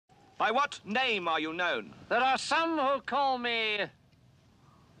By what name are you known? There are some who call me...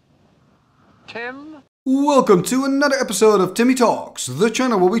 Tim? Welcome to another episode of Timmy Talks, the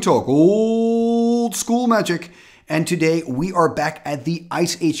channel where we talk old school Magic. And today we are back at the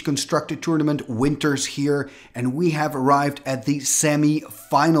Ice Age Constructed Tournament. Winter's here, and we have arrived at the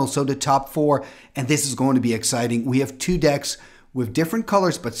semi-final, so the top four. And this is going to be exciting. We have two decks with different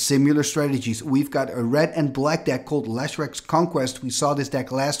colors but similar strategies. We've got a red and black deck called Leshrac's Conquest. We saw this deck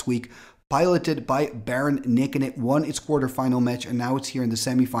last week, piloted by Baron Nick, and it won its quarterfinal match, and now it's here in the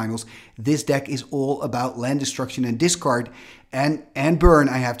semifinals. This deck is all about land destruction and discard and burn,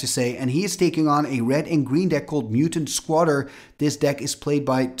 I have to say. And he is taking on a red and green deck called Mutant Squatter. This deck is played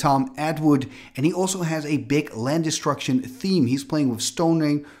by Tom Atwood, and he also has a big land destruction theme. He's playing with Stone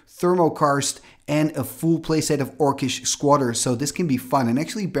Ring, Thermokarst, and a full playset of Orcish Squatter, so this can be fun. And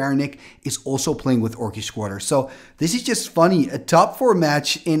actually Baron Nick is also playing with Orcish Squatter, so this is just funny. A top four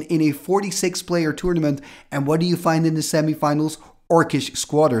match in a 46 player tournament, and what do you find in the semifinals? Orcish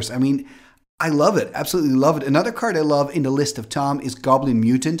Squatters. I mean, I love it, absolutely love it. Another card I love in the list of Tom is Goblin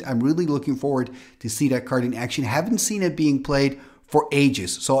Mutant. I'm really looking forward to see that card in action. Haven't seen it being played for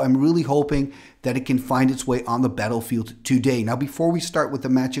ages, so I'm really hoping that it can find its way on the battlefield today. Now, before we start with the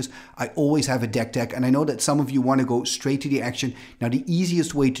matches, I always have a deck, and I know that some of you want to go straight to the action. Now, the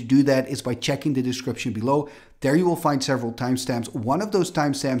easiest way to do that is by checking the description below. There you will find several timestamps. One of those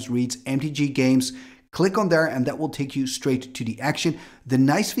timestamps reads MTG Games. Click on there and that will take you straight to the action. The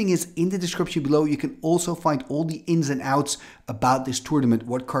nice thing is, in the description below, you can also find all the ins and outs about this tournament.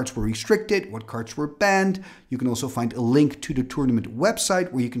 What cards were restricted, what cards were banned. You can also find a link to the tournament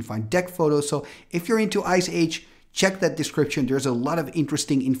website where you can find deck photos. So if you're into Ice Age, check that description. There's a lot of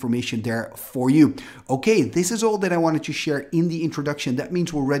interesting information there for you. Okay, this is all that I wanted to share in the introduction. That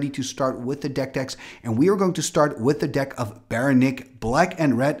means we're ready to start with the deck decks. And we are going to start with the deck of Baron Nick, black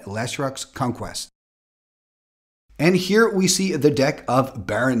and red, Leshrac's Conquest. And here we see the deck of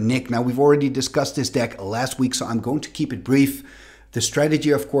Baron Nick. Now, we've already discussed this deck last week, so I'm going to keep it brief. The strategy,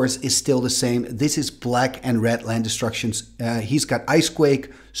 of course, is still the same. This is black and red land destructions. He's got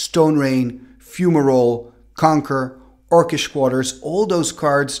Icequake, Stone Rain, Fumarole, Conquer, Orcish Squatters. All those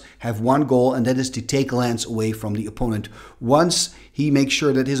cards have one goal, and that is to take lands away from the opponent. Once he makes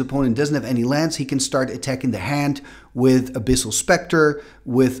sure that his opponent doesn't have any lands, he can start attacking the hand with Abyssal Spectre,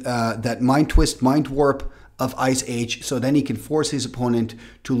 with that Mind Twist, Mind Warp of Ice Age, so then he can force his opponent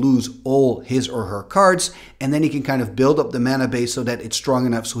to lose all his or her cards, and then he can kind of build up the mana base so that it's strong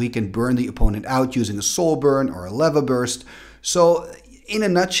enough so he can burn the opponent out using a Soul Burn or a Leva Burst. So in a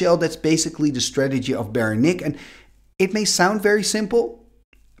nutshell, that's basically the strategy of Baron Nick, and it may sound very simple.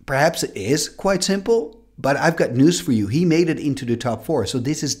 Perhaps it is quite simple, but I've got news for you. He made it into the top four, so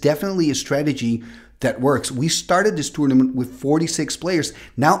this is definitely a strategy that works. We started this tournament with 46 players.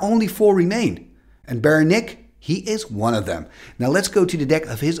 Now only 4 remain. And Baron Nick, he is one of them. Now let's go to the deck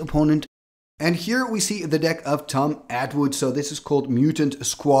of his opponent. And here we see the deck of Tom Atwood. So this is called Mutant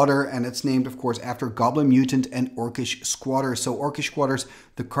Squatter, and it's named, of course, after Goblin Mutant and Orcish Squatter. So Orcish Squatter's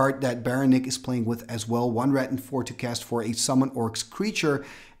the card that Baron Nick is playing with as well. 1 red and 4 to cast for a summon Orcs creature.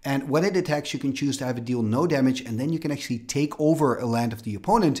 And when it attacks, you can choose to have it deal no damage, and then you can actually take over a land of the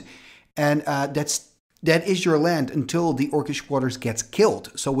opponent. And that is your land until the Orcish Squatters gets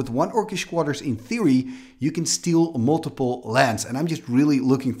killed. So with 1 Orcish Squatters, in theory, you can steal multiple lands. And I'm just really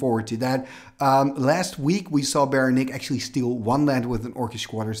looking forward to that. Last week, we saw Baron Nick actually steal 1 land with an Orcish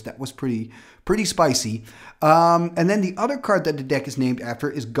Squatters. That was pretty spicy. And then the other card that the deck is named after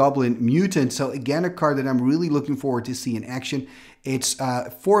is Goblin Mutant. So again, a card that I'm really looking forward to see in action. It's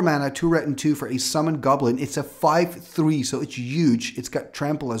 4 mana, 2 red and 2 for a Summon Goblin. It's a 5/3, so it's huge. It's got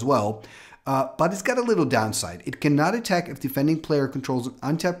Trample as well. But it's got a little downside. It cannot attack if defending player controls an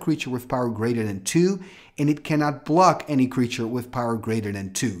untapped creature with power greater than 2, and it cannot block any creature with power greater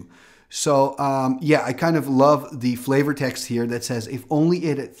than 2. So, yeah, I kind of love the flavor text here that says, if only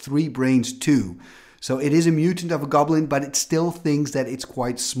it had 3 brains too. So it is a mutant of a goblin, but it still thinks that it's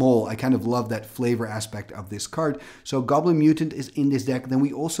quite small. I kind of love that flavor aspect of this card. So Goblin Mutant is in this deck. Then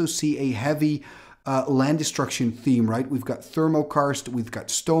we also see a heavy land destruction theme, right? We've got Thermokarst, we've got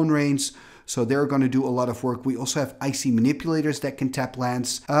Stone Rains. So they're going to do a lot of work. We also have Icy Manipulators that can tap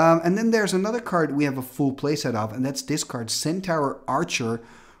lands. And then there's another card we have a full playset of, and that's this card, Centaur Archer.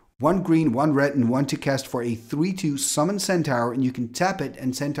 1 green, 1 red, and 1 to cast for a 3/2 summon Centaur, and you can tap it,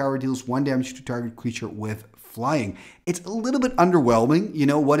 and Centaur deals 1 damage to target creature with flying. It's a little bit underwhelming, you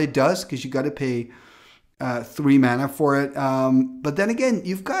know, what it does, because you got to pay 3 mana for it. But then again,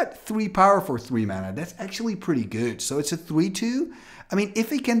 you've got 3 power for 3 mana. That's actually pretty good. So it's a 3/2. I mean,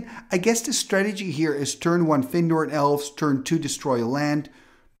 if it can, I guess the strategy here is turn 1 Findorn Elves, turn 2 destroy a land,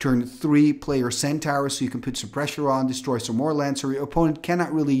 turn 3 player Centaur, so you can put some pressure on, destroy some more lands, so your opponent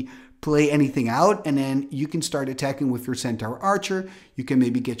cannot really play anything out, and then you can start attacking with your Centaur Archer. You can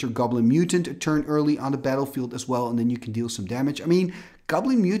maybe get your Goblin Mutant a turn early on the battlefield as well, and then you can deal some damage. I mean,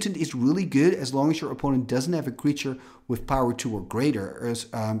 Goblin Mutant is really good as long as your opponent doesn't have a creature with power 2 or greater.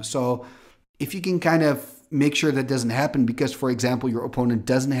 So if you can kind of make sure that doesn't happen because, for example, your opponent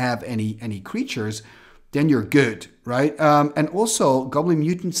doesn't have any creatures, then you're good, right? And also, Goblin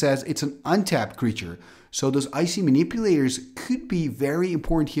Mutant says it's an untapped creature. So those Icy Manipulators could be very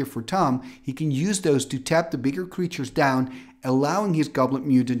important here for Tom. He can use those to tap the bigger creatures down, allowing his Goblin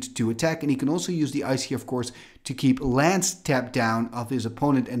Mutant to attack. And he can also use the Icy, of course, to keep lands tapped down of his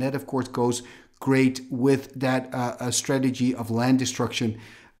opponent. And that, of course, goes great with that strategy of land destruction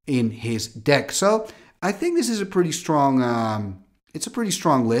in his deck. So I think this is a pretty strong, it's a pretty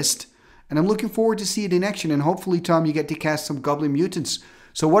strong list. And I'm looking forward to see it in action. And hopefully, Tom, you get to cast some Goblin Mutants.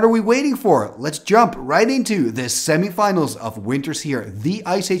 So what are we waiting for? Let's jump right into the semifinals of Winter's Here, the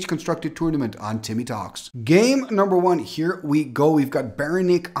Ice Age Constructed Tournament on Timmy Talks. Game number 1, here we go. We've got Baron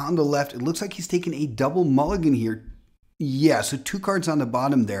Nick on the left. It looks like he's taking a double mulligan here. Yeah, so 2 cards on the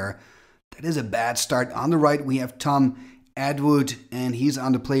bottom there. That is a bad start. On the right, we have Tom Atwood, and he's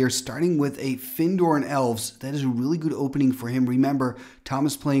on the player starting with a Findor and Elves. That is a really good opening for him. Remember, Tom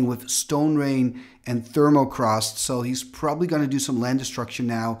is playing with Stone Rain and Thermocrost, so he's probably going to do some land destruction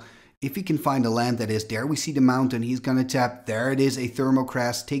now. If he can find a land, that is. There we see the mountain. He's going to tap. There it is, a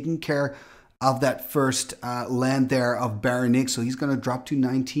Thermocrost, taking care of that first land there of Baron Nick. So he's going to drop to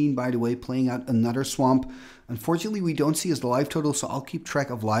 19, by the way, playing out another swamp. Unfortunately, we don't see his life total, so I'll keep track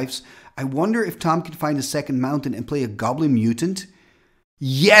of lives. I wonder if Tom can find a second mountain and play a Goblin Mutant.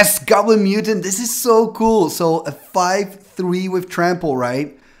 Yes, Goblin Mutant. This is so cool. So a 5/3 with trample,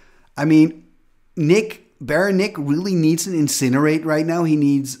 right? I mean, Baron Nick really needs an Incinerate right now. He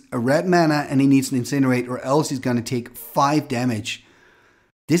needs a red mana and he needs an Incinerate, or else he's going to take 5 damage.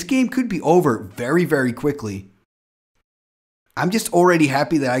 This game could be over very, very quickly. I'm just already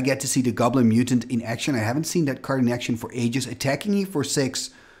happy that I get to see the Goblin Mutant in action. I haven't seen that card in action for ages. Attacking you for 6.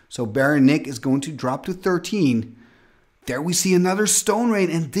 So Baron Nick is going to drop to 13. There we see another Stone Rain.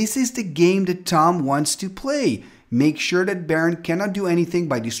 And this is the game that Tom wants to play. Make sure that Baron cannot do anything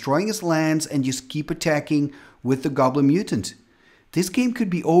by destroying his lands and just keep attacking with the Goblin Mutant. This game could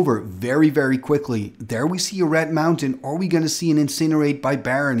be over very, very quickly. There we see a red mountain. Are we going to see an Incinerate by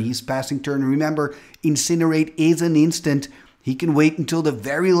Baron? He's passing turn. Remember, Incinerate is an instant. He can wait until the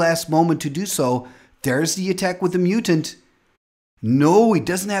very last moment to do so. There's the attack with the Mutant. No, he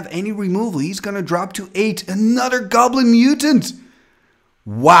doesn't have any removal. He's going to drop to 8. Another Goblin Mutant.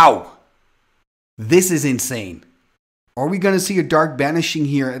 Wow. This is insane. Are we going to see a Dark Banishing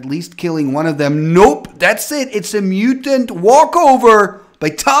here, at least killing one of them? Nope, that's it. It's a Mutant walkover by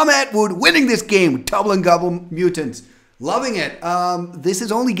Tom Atwood, winning this game with Double and Goblin Mutants. Loving it. This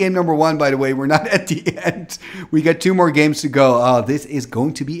is only game number 1, by the way. We're not at the end. We got 2 more games to go. This is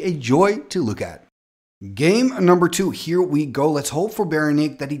going to be a joy to look at. Game number 2, here we go. Let's hope for Baron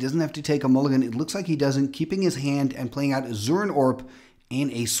Nick that he doesn't have to take a mulligan. It looks like he doesn't, keeping his hand and playing out Azuran Orb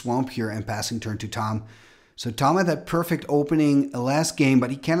in a swamp here and passing turn to Tom. So Tom had that perfect opening last game, but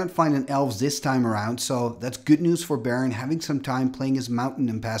he cannot find an Elves this time around. So that's good news for Baron, having some time playing his mountain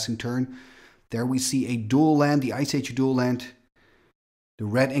and passing turn. There we see a dual land, the Ice Age dual land. The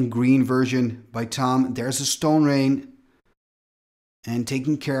red and green version by Tom. There's a Stone Rain. And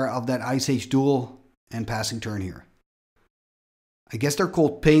taking care of that Ice Age dual and passing turn here. I guess they're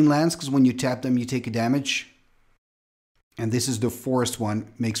called pain lands because when you tap them, you take a damage. And this is the forest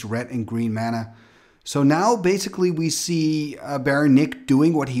one. Makes red and green mana. So now basically we see Baron Nick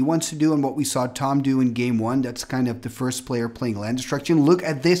doing what he wants to do and what we saw Tom do in game 1. That's kind of the first player playing land destruction. Look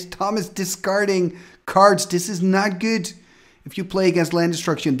at this. Tom is discarding cards. This is not good if you play against land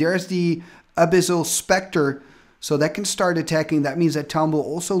destruction. There's the Abyssal Spectre. So that can start attacking. That means that Tom will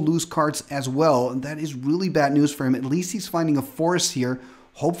also lose cards as well. And that is really bad news for him. At least he's finding a forest here.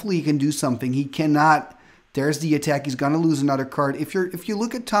 Hopefully he can do something. He cannot. There's the attack. He's going to lose another card. If you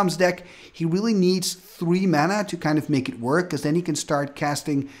look at Tom's deck, he really needs 3 mana to kind of make it work, because then he can start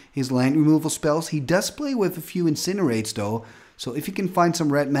casting his land removal spells. He does play with a few Incinerates, though. So if he can find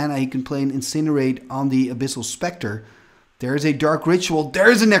some red mana, he can play an Incinerate on the Abyssal Spectre. There's a Dark Ritual.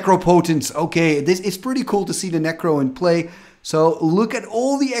 There's a Necropotence. Okay, it's pretty cool to see the Necro in play. So look at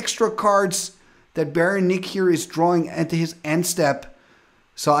all the extra cards that Baron Nick here is drawing at his end step.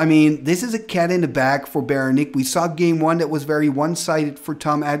 So, I mean, this is a cat in the bag for Baron Nick. We saw game 1 that was very one-sided for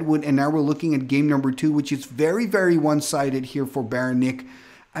Tom Atwood, and now we're looking at game number 2, which is very, very one-sided here for Baron Nick.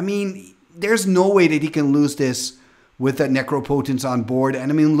 I mean, there's no way that he can lose this with that Necropotence on board.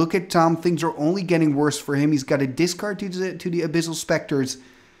 And I mean, look at Tom. Things are only getting worse for him. He's got a discard to the Abyssal Specters.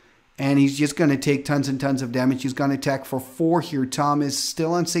 And he's just going to take tons and tons of damage. He's going to attack for 4 here. Tom is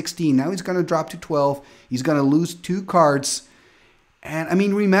still on 16. Now he's going to drop to 12. He's going to lose 2 cards. And I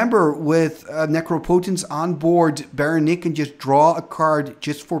mean, remember, with Necropotence on board, Baron Nick can just draw a card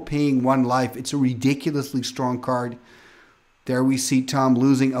just for paying 1 life. It's a ridiculously strong card. There we see Tom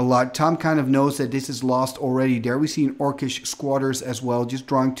losing a lot. Tom kind of knows that this is lost already. There we see an Orcish Squatters as well. Just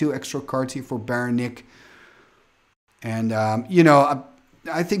drawing 2 extra cards here for Baron Nick. And, you know,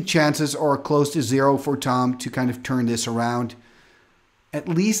 I think chances are close to 0 for Tom to kind of turn this around. At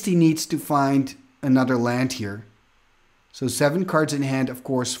least he needs to find another land here. So 7 cards in hand, of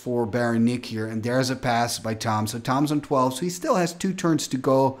course, for Baron Nick here. And there's a pass by Tom. So Tom's on 12. So he still has 2 turns to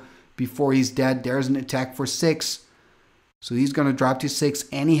go before he's dead. There's an attack for 6. So he's going to drop to 6.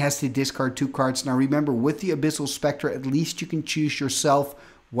 And he has to discard 2 cards. Now remember, with the Abyssal Spectre, at least you can choose yourself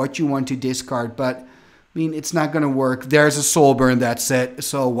what you want to discard. But, I mean, it's not going to work. There's a Soul Burn, that's it.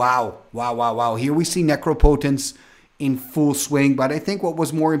 So, wow. Here we see Necropotence in full swing. But I think what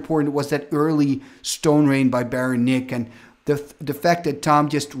was more important was that early Stone Rain by Baron Nick. And the fact that Tom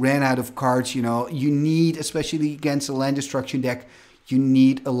just ran out of cards, you know, you need, especially against a land destruction deck, you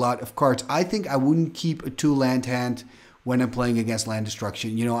need a lot of cards. I think I wouldn't keep a 2-land hand when I'm playing against land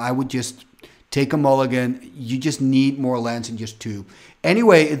destruction. You know, I would just take a mulligan. You just need more lands than just 2.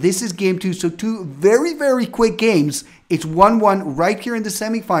 Anyway, this is game 2. So 2 very, very quick games. It's 1-1 right here in the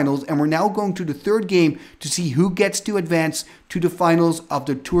semifinals. And we're now going to the 3rd game to see who gets to advance to the finals of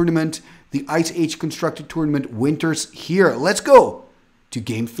the tournament, the Ice Age Constructed Tournament Winters here. Let's go to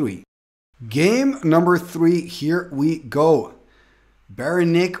game 3. Game number 3. Here we go.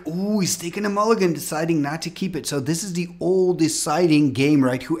 Baron Nick, ooh, he's taking a mulligan, deciding not to keep it. So this is the old deciding game,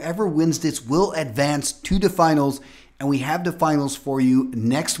 right? Whoever wins this will advance to the finals. And we have the finals for you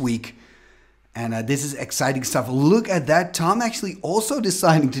next week. And this is exciting stuff. Look at that. Tom actually also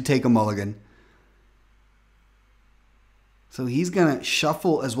deciding to take a mulligan. So he's going to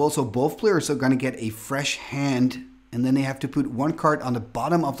shuffle as well. So both players are going to get a fresh hand. And then they have to put 1 card on the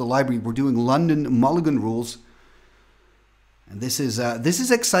bottom of the library. We're doing London mulligan rules. And this is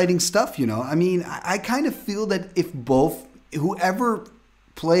exciting stuff, you know. I mean, I kind of feel that if whoever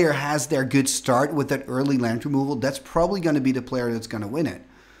player has their good start with that early land removal, that's probably going to be the player that's going to win it.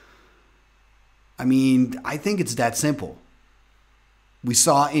 I mean, I think it's that simple. We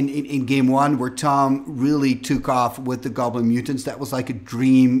saw in game 1 where Tom really took off with the Goblin Mutants. That was like a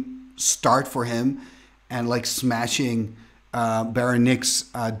dream start for him. And like smashing Baron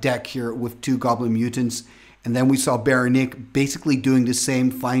Nick's deck here with 2 Goblin Mutants. And then we saw Baron Nick basically doing the same,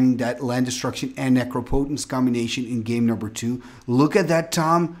 finding that land destruction and Necropotence combination in game number 2. Look at that,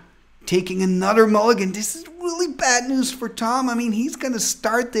 Tom taking another mulligan. This is really bad news for Tom. I mean, he's going to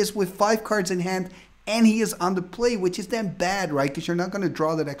start this with 5 cards in hand, and he is on the play, which is then bad, right? Because you're not going to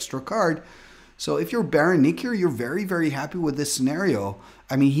draw that extra card. So if you're Baron Nick here, you're very, very happy with this scenario.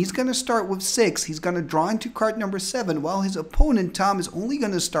 I mean, he's going to start with 6. He's going to draw into card number 7, while his opponent, Tom, is only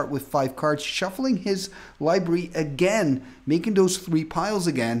going to start with 5 cards, shuffling his library again, making those 3 piles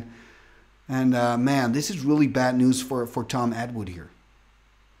again. And, man, this is really bad news for Tom Atwood here.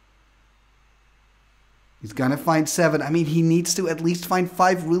 He's going to find 7. I mean, he needs to at least find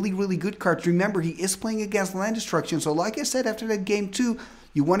 5 really, really good cards. Remember, he is playing against land destruction. So like I said, after that game 2,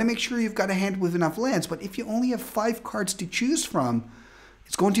 you want to make sure you've got a hand with enough lands. But if you only have 5 cards to choose from,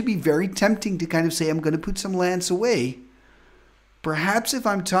 it's going to be very tempting to kind of say, I'm going to put some lands away. Perhaps if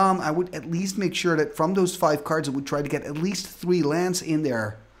I'm Tom, I would at least make sure that from those 5 cards, I would try to get at least 3 lands in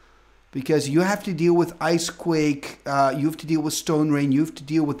there. Because you have to deal with Icequake, you have to deal with Stone Rain, you have to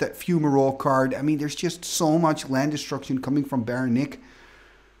deal with that Fumarole card. I mean, there's just so much land destruction coming from Baron Nick.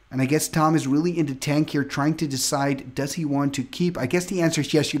 And I guess Tom is really in the tank here, trying to decide, does he want to keep? I guess the answer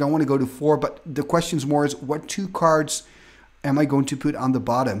is yes, you don't want to go to 4, but the question's more is, what 2 cards am I going to put on the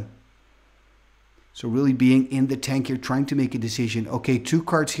bottom? So really being in the tank here, trying to make a decision. Okay, 2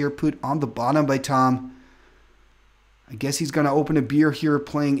 cards here put on the bottom by Tom. I guess he's going to open a beer here,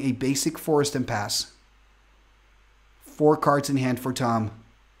 playing a basic Forest and pass. 4 cards in hand for Tom.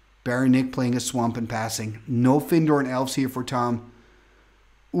 Baron Nick playing a Swamp and passing. No Findorn Elves here for Tom.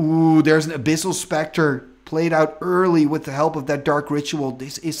 Ooh, there's an Abyssal Spectre played out early with the help of that Dark Ritual.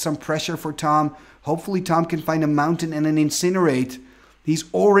 This is some pressure for Tom. Hopefully Tom can find a Mountain and an Incinerate.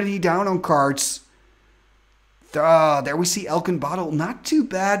 He's already down on cards. There we see Elkin Bottle. Not too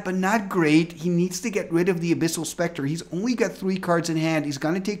bad, but not great. He needs to get rid of the Abyssal Spectre. He's only got 3 cards in hand. He's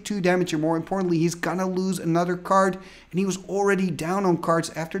going to take 2 damage, and more importantly, he's going to lose another card. And he was already down on cards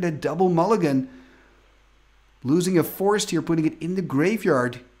after that double mulligan. Losing a forest here, putting it in the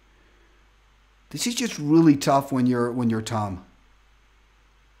graveyard. This is just really tough when you're Tom.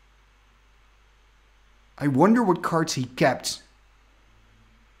 I wonder what cards he kept.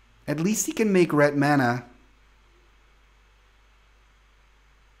 At least he can make red mana.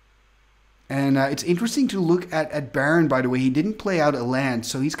 And it's interesting to look at Baron, by the way. He didn't play out a land,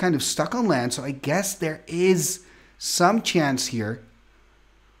 so he's kind of stuck on land. So I guess there is some chance here.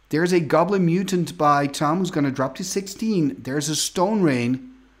 There's a Goblin Mutant by Tom who's going to drop to 16. There's a Stone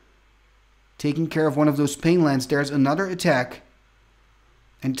Rain taking care of one of those pain lands. There's another attack.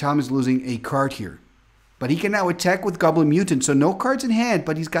 And Tom is losing a card here. But he can now attack with Goblin Mutant. So no cards in hand,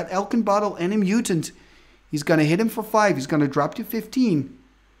 but he's got Elkin Bottle and a Mutant. He's going to hit him for 5. He's going to drop to 15.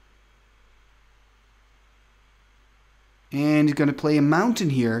 And he's going to play a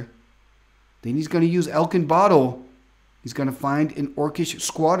Mountain here. Then he's going to use Elkin Bottle. He's going to find an Orcish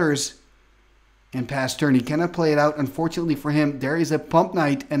Squatters and pass turn. He cannot play it out. Unfortunately for him, there is a Pump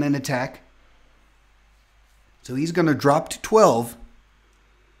Knight and an attack. So he's going to drop to 12.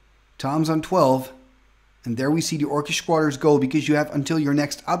 Tom's on 12. And there we see the Orcish Squatters go, because you have until your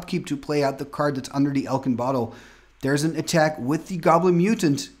next upkeep to play out the card that's under the Elkin Bottle. There's an attack with the Goblin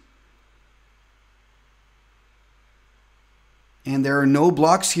Mutant. And there are no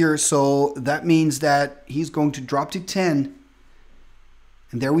blocks here, so that means that he's going to drop to 10.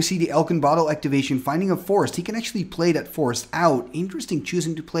 And there we see the Elkin Bottle activation, finding a forest. He can actually play that forest out. Interesting,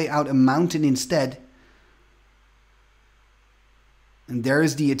 choosing to play out a mountain instead. And there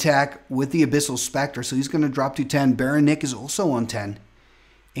is the attack with the Abyssal Spectre, so he's going to drop to 10. Baron Nick is also on 10.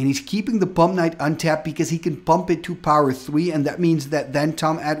 And he's keeping the Pump Knight untapped because he can pump it to power 3, and that means that then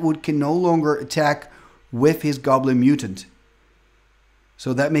Tom Atwood can no longer attack with his Goblin Mutant.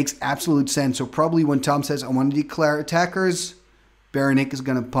 So that makes absolute sense. So probably when Tom says, I want to declare attackers, Baron Nick is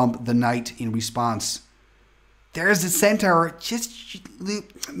going to pump the Knight in response. There's the Centaur, just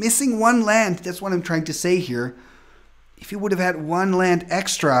missing one land. That's what I'm trying to say here. If he would have had one land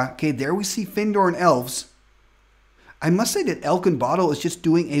extra, okay, there we see Findor and Elves. I must say that Elkin Bottle is just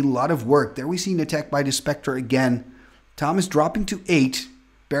doing a lot of work. There we see an attack by the Spectre again. Tom is dropping to 8.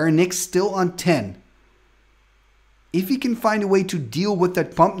 Baron Nick's still on 10. If he can find a way to deal with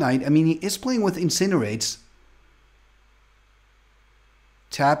that Pump Knight, I mean, he is playing with Incinerates.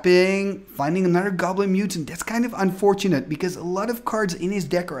 Tapping, finding another Goblin Mutant. That's kind of unfortunate because a lot of cards in his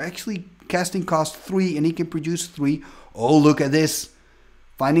deck are actually casting cost 3 and he can produce 3. Oh, look at this.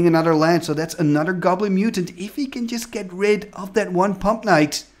 Finding another land, so that's another Goblin Mutant. If he can just get rid of that one Pump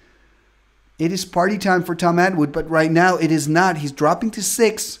Knight, it is party time for Tom Atwood, but right now it is not. He's dropping to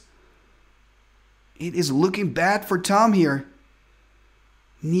 6. It is looking bad for Tom here.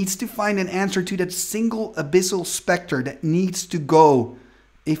 Needs to find an answer to that single Abyssal Spectre that needs to go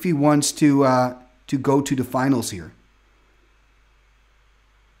if he wants to go to the finals here.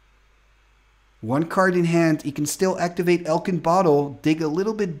 One card in hand. He can still activate Elkin Bottle, dig a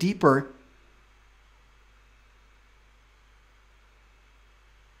little bit deeper.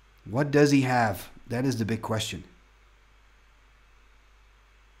 What does he have? That is the big question.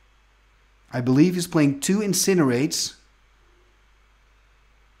 I believe he's playing 2 Incinerates.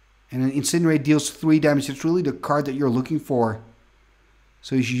 And an Incinerate deals 3 damage. It's really the card that you're looking for.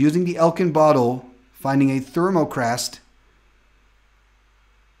 So he's using the Elkin Bottle, finding a Thermocrast.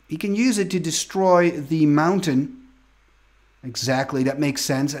 He can use it to destroy the mountain. Exactly, that makes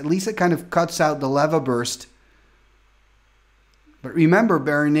sense. At least it kind of cuts out the Lava Burst. But remember,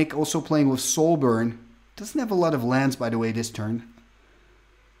 Baron Nick also playing with Soulburn. Doesn't have a lot of lands, by the way, this turn.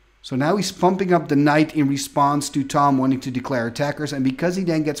 So now he's pumping up the Knight in response to Tom wanting to declare attackers. And because he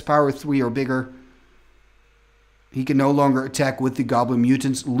then gets power 3 or bigger, he can no longer attack with the Goblin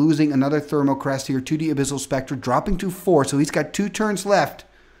Mutants. Losing another Thermocrast here to the Abyssal Spectre. Dropping to 4. So he's got 2 turns left.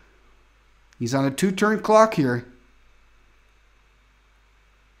 He's on a 2-turn clock here.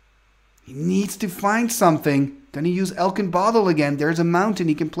 He needs to find something. Gonna use Elkin Bottle again. There's a mountain.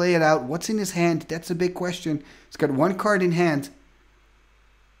 He can play it out. What's in his hand? That's a big question. He's got 1 card in hand.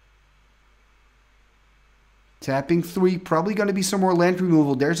 Tapping 3, probably going to be some more land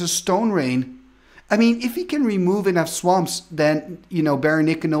removal. There's a Stone Rain. I mean, if he can remove enough swamps, then, you know, Baron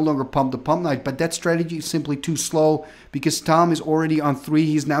Nick can no longer pump the Pump Knight. But that strategy is simply too slow because Tom is already on 3.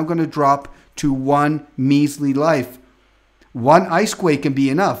 He's now going to drop to 1 measly life. 1 Ice Quake can be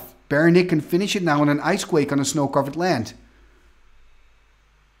enough. Baron Nick can finish it now on an Ice Quake on a snow-covered land.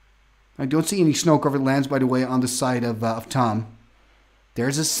 I don't see any snow-covered lands, by the way, on the side of Tom.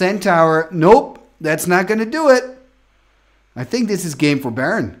 There's a Centaur. Nope. That's not going to do it. I think this is game for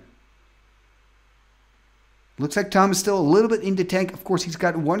Baron. Looks like Tom is still a little bit in the tank. Of course, he's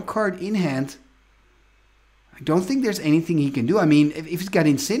got 1 card in hand. I don't think there's anything he can do. I mean, if he's got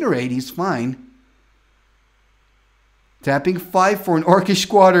Incinerate, he's fine. Tapping 5 for an Orcish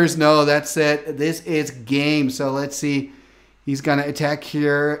Squatters. No, that's it. This is game. So let's see. He's going to attack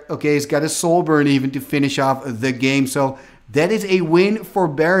here. Okay, he's got a Soul Burn even to finish off the game. So that is a win for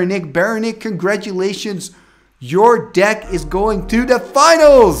Baronik. Baronik, congratulations. Your deck is going to the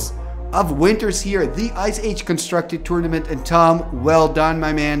finals of Winters here, the Ice Age Constructed Tournament. And Tom, well done,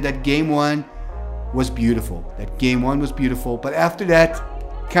 my man. That game 1 was beautiful. That game 1 was beautiful. But after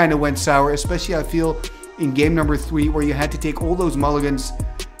that, kind of went sour, especially I feel in game number 3, where you had to take all those mulligans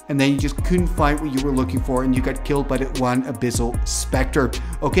and then you just couldn't find what you were looking for, and you got killed by that one Abyssal Spectre.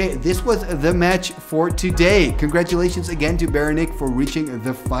 Okay, this was the match for today. Congratulations again to Baronik for reaching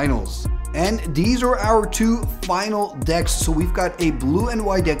the finals. And these are our 2 final decks. So we've got a blue and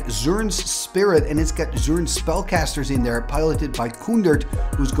white deck, Zurn's Spirit, and it's got Zurn's Spellcasters in there, piloted by Kundert,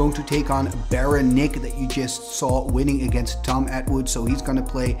 who's going to take on Baronik that you just saw winning against Tom Atwood. So he's going to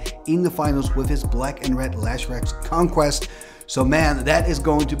play in the finals with his black and red Leshrac's Conquest. So man, that is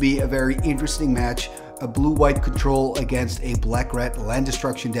going to be a very interesting match. A blue-white control against a black-red land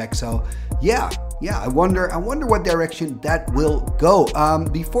destruction deck. So yeah, I wonder what direction that will go.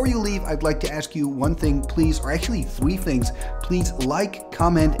 Before you leave, I'd like to ask you one thing, please, or actually 3 things. Please like,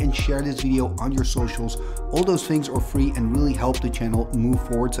 comment, and share this video on your socials. All those things are free and really help the channel move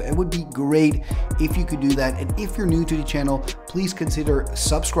forward. So it would be great if you could do that. And if you're new to the channel, please consider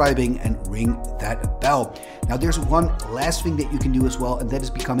subscribing and ring that bell. Now, there's one last thing that you can do as well, and that is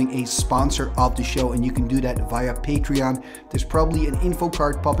becoming a sponsor of the show. And you can do that via Patreon. There's probably an info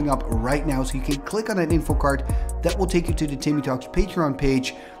card popping up right now, so you can click on that info card. That will take you to the Timmy Talks Patreon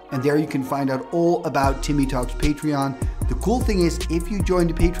page, and there you can find out all about Timmy Talks Patreon. The cool thing is, if you join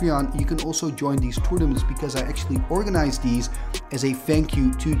the Patreon, you can also join these tournaments, because I actually organize these as a thank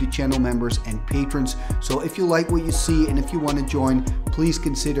you to the channel members and patrons. So if you like what you see and if you want to join, please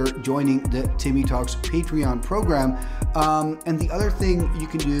consider joining the Timmy Talks Patreon program. And the other thing you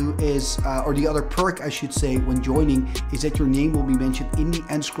can do is, or the other perk I should say when joining, is that your name will be mentioned in the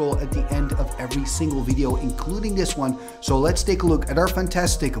end scroll at the end of every single video, including this one. So let's take a look at our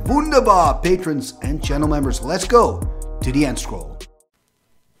fantastic, wunderbar patrons and channel members. Let's go to the end scroll.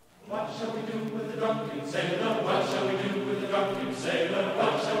 What shall we do with the drunken sailor? What shall we do with the drunken sailor?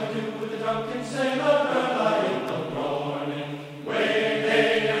 What shall we do with the drunken sailor? Early in the morning, way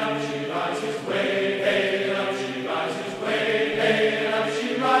hey and up she rises, way hey and up she rises, way hey and up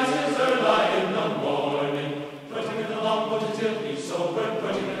she rises. Early in the morning, put him in the longboat until he's sober,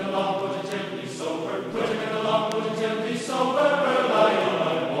 put him in the longboat until he's sober, put him in the longboat until he's sober. Early in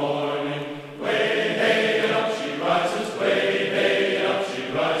the morning, way hey and up she rises, way hey and up she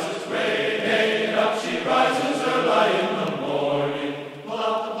rises, way hey and up she rises. Early in the morning, pull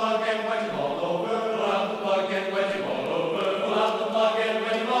out the plug and wet him all over, pull out the plug and wet him all over, pull out the plug and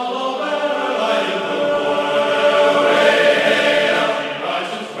wet him all over. Early in the morning, way hey and up she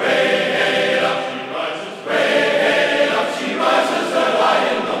rises, way hey and up she rises, way hey and up she rises. Early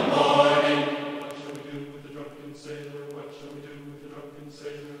in the morning. What shall we do with the drunken sailor? What shall we do with the drunken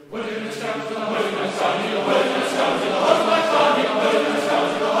sailor? Put him in the scouts to the host, my son, put him in the scouts to the host, my son, put him in the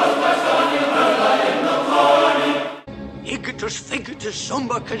scouts to the host, my son. Early in the morning. Igitus, figitus,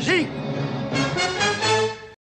 sumba, kazee.